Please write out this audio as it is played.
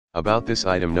About this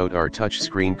item, note: our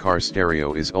touchscreen car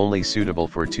stereo is only suitable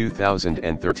for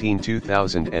 2013,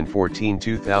 2014,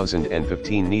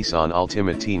 2015 Nissan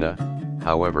Altima Tina.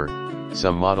 However,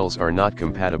 some models are not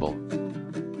compatible.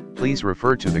 Please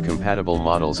refer to the compatible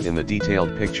models in the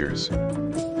detailed pictures.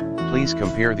 Please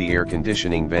compare the air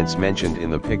conditioning vents mentioned in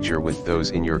the picture with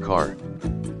those in your car.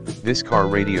 This car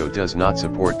radio does not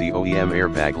support the OEM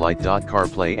airbag light.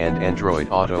 CarPlay and Android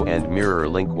Auto and Mirror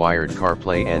Link wired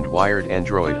CarPlay and wired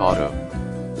Android Auto.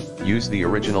 Use the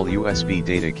original USB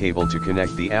data cable to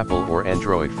connect the Apple or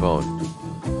Android phone.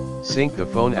 Sync the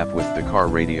phone app with the car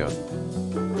radio.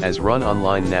 As run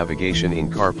online navigation in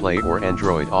CarPlay or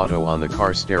Android Auto on the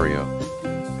car stereo.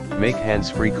 Make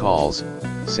hands-free calls,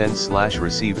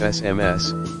 send/receive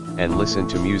SMS, and listen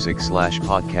to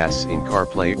music/podcasts in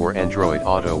CarPlay or Android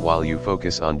Auto while you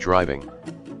focus on driving.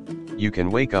 You can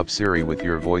wake up Siri with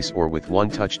your voice or with one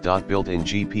touch. Built-in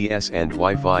GPS and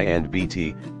Wi-Fi and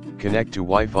BT, connect to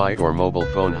Wi-Fi or mobile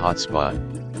phone hotspot.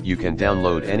 You can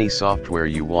download any software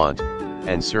you want,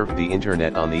 and surf the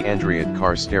internet on the Android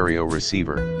car stereo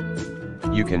receiver.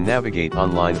 You can navigate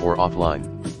online or offline.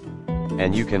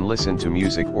 And you can listen to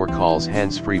music or calls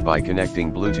hands-free by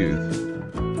connecting Bluetooth.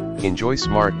 Enjoy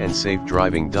smart and safe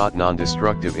driving.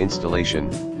 Non-destructive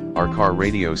installation. Our car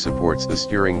radio supports the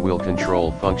steering wheel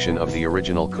control function of the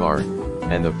original car,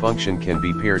 and the function can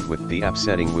be paired with the app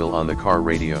setting wheel on the car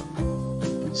radio.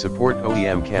 Support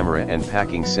OEM camera and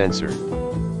parking sensor.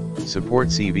 Support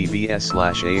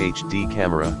CVBS/AHD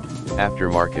camera,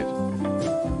 aftermarket.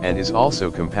 And is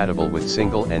also compatible with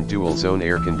single and dual zone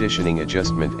air conditioning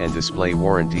adjustment and display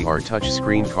warranty. Our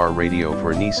touchscreen car radio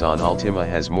for Nissan Altima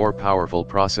has more powerful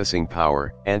processing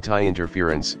power,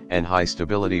 anti-interference, and high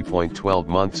stability. 12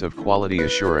 months of quality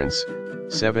assurance,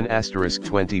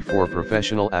 7*24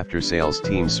 professional after-sales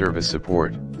team service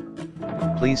support.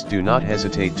 Please do not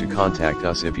hesitate to contact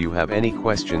us if you have any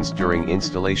questions during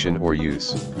installation or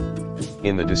use.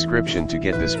 In the description to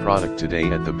get this product today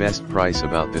at the best price.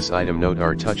 About this item, note: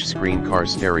 our touchscreen car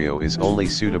stereo is only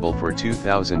suitable for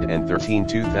 2013,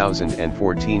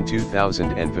 2014,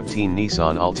 2015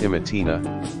 Nissan Altima Tina.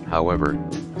 However,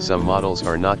 some models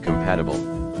are not compatible.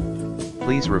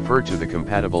 Please refer to the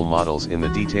compatible models in the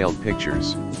detailed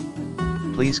pictures.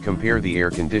 Please compare the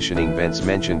air conditioning vents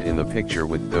mentioned in the picture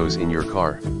with those in your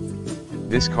car.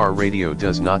 This car radio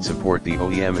does not support the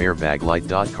OEM airbag light.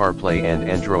 CarPlay and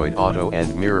Android Auto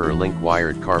and Mirror Link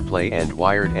wired CarPlay and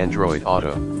wired Android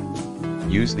Auto.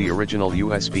 Use the original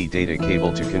USB data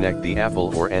cable to connect the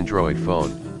Apple or Android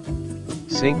phone.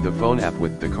 Sync the phone app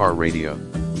with the car radio.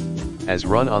 As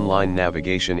run online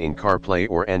navigation in CarPlay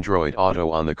or Android Auto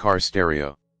on the car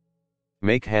stereo.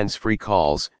 Make hands-free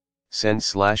calls,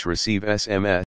 send/receive SMS.